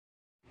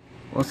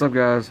What's up,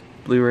 guys?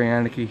 Blu-Ray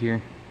Anarchy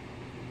here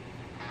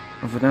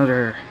with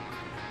another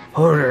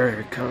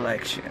horror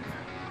collection,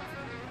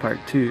 part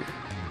 2,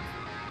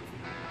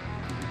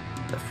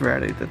 the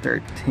Friday the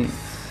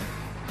 13th.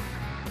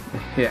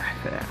 Yeah.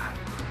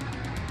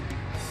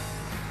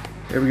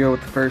 Here we go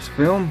with the first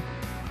film,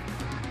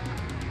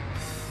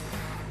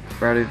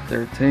 Friday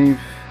the 13th,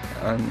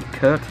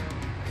 uncut.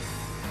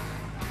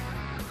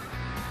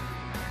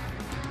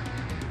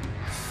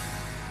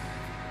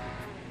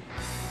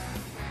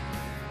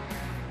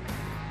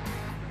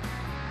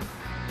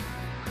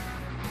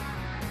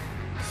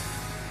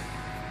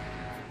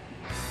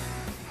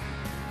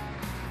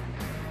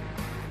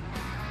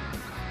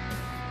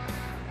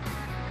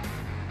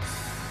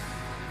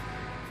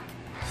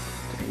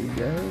 There you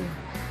go.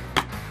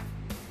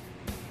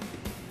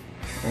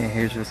 And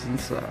here's what's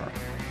inside.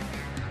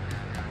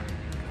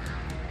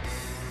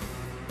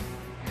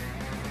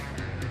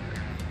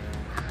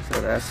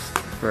 So that's the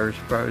first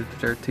Friday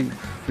the 13th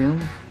film.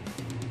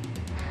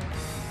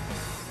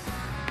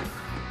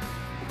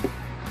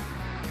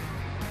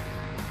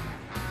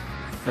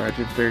 Friday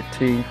the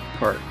 13th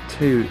part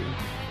 2.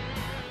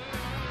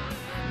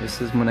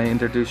 This is when I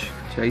introduce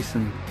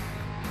Jason.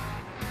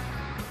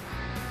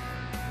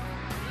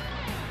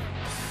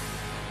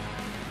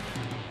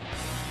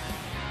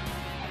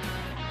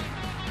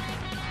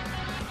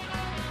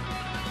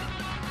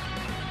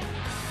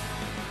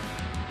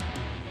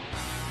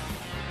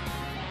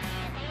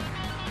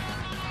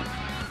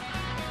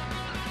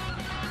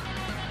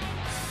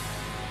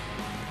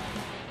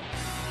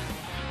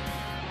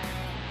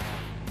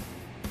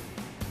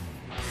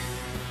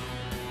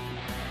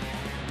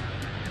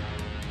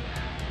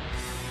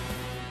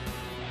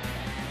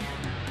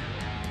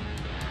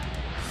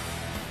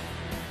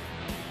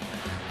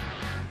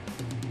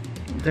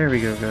 There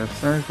we go, guys.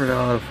 Sorry for the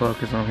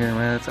autofocus on here,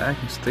 man. It's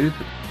acting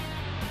stupid.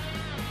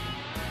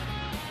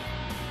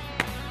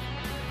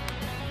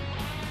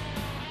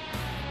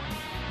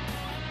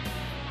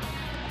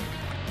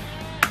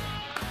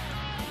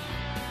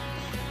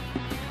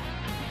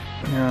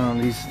 Now,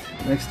 these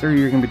next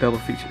 3 are going to be double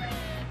feature.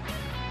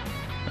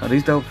 Now,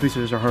 these double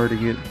features are hard to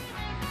get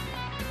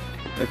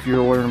if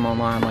you're ordering them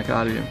online like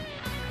I do.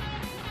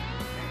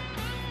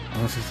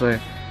 Let's just say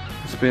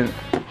I spent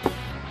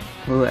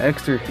a little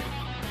extra.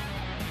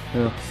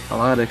 A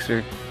lot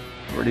extra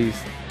for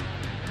these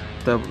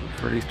 3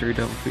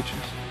 double features.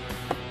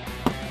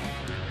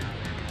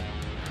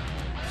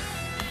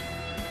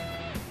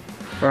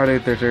 Friday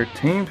the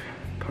 13th,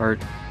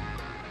 part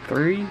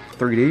 3,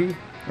 3D,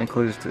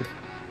 includes the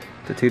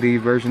 2D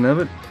version of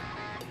it.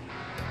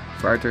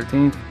 Friday the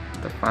 13th,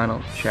 the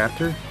final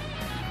chapter,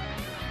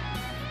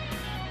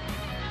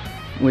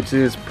 which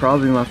is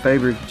probably my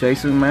favorite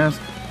Jason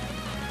mask.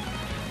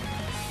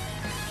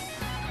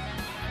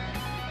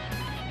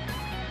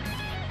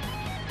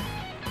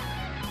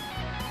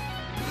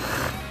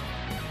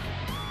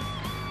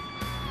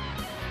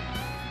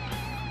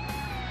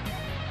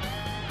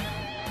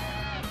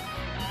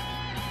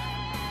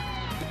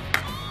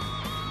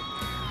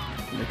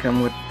 They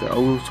come with the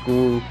old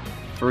school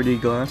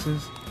 3D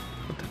glasses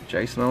with the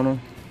Jason on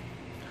them.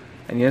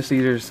 And yes,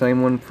 these are the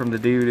same one from the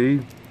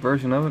DVD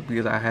version of it,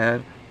 because I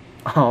had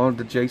all of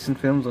the Jason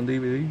films on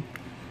DVD.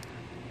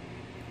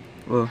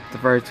 Well, the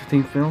Friday the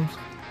 13th films.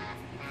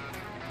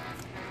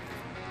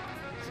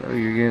 So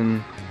you're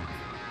getting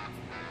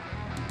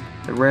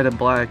the red and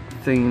black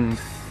themed .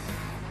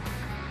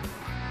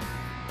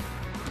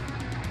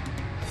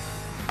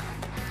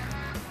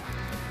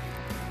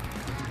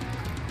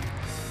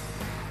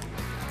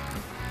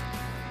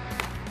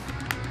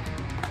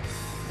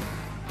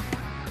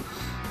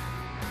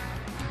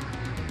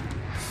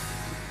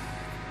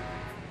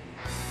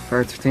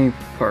 Friday the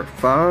 13th part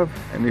 5,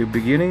 A New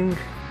Beginning.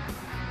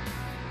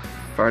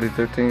 Friday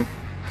the 13th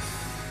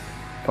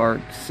part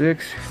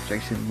 6,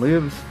 Jason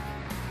Lives.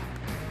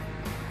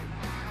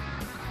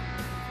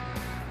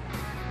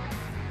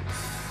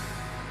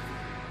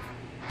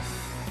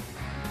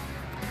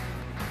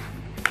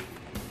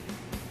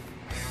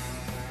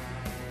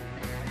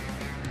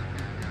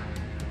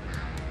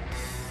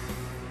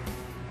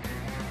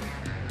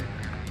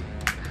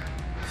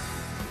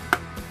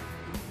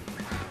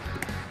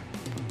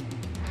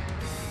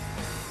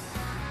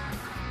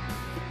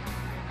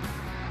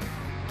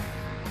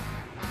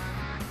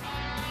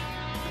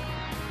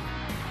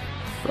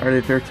 Friday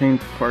the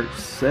 13th part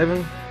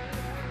 7,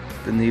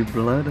 The New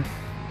Blood.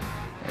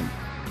 And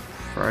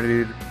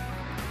Friday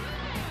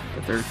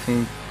the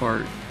 13th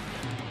part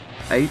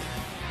 8,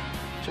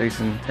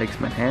 Jason Takes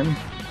Manhattan.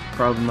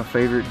 Probably my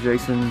favorite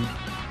Jason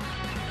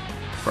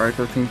Friday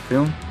the 13th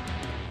film,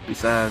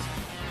 besides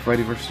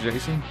Freddy vs.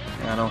 Jason.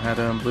 And I don't have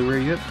it on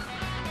Blu-ray yet.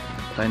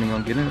 Planning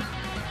on getting it.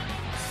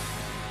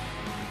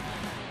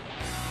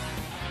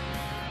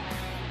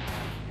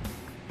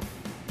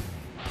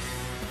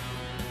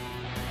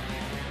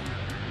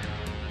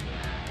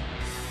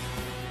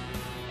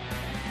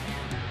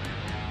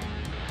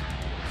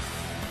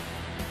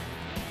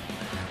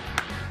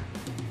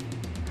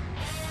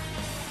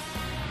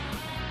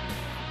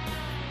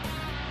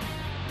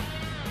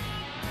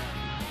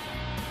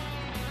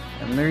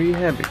 And there you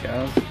have it,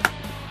 guys.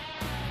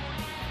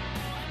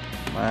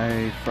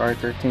 My Friday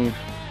 13th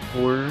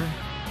horror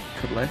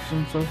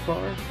collection so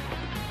far.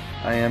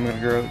 I am going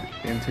to go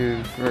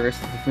into the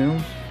rest of the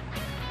films.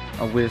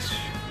 I wish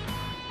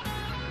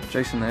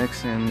Jason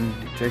X and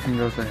Jason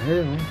Goes to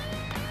Hell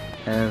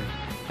have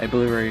a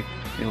Blu-ray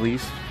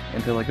release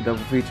into like a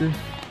double feature,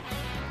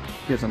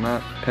 because I'm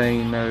not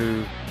paying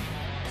no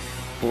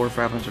 $400 or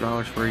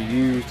 $500 for a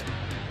used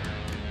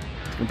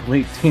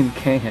complete tin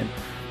can.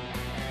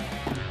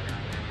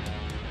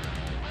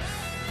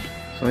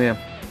 So yeah,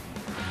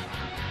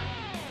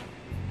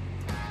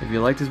 if you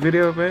like this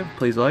video, man,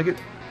 please like it.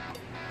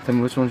 Tell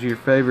me which one's your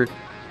favorite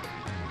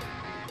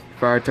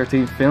Friday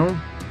 13th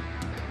film,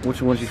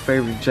 which one's your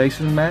favorite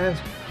Jason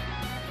mask,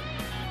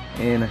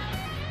 and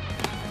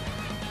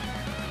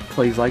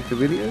please like the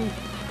video,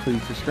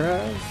 please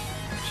subscribe,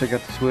 check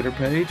out the Twitter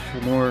page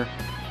for more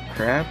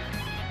crap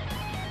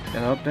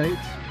and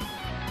updates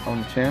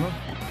on the channel,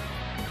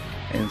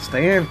 and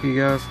stay in, you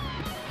guys.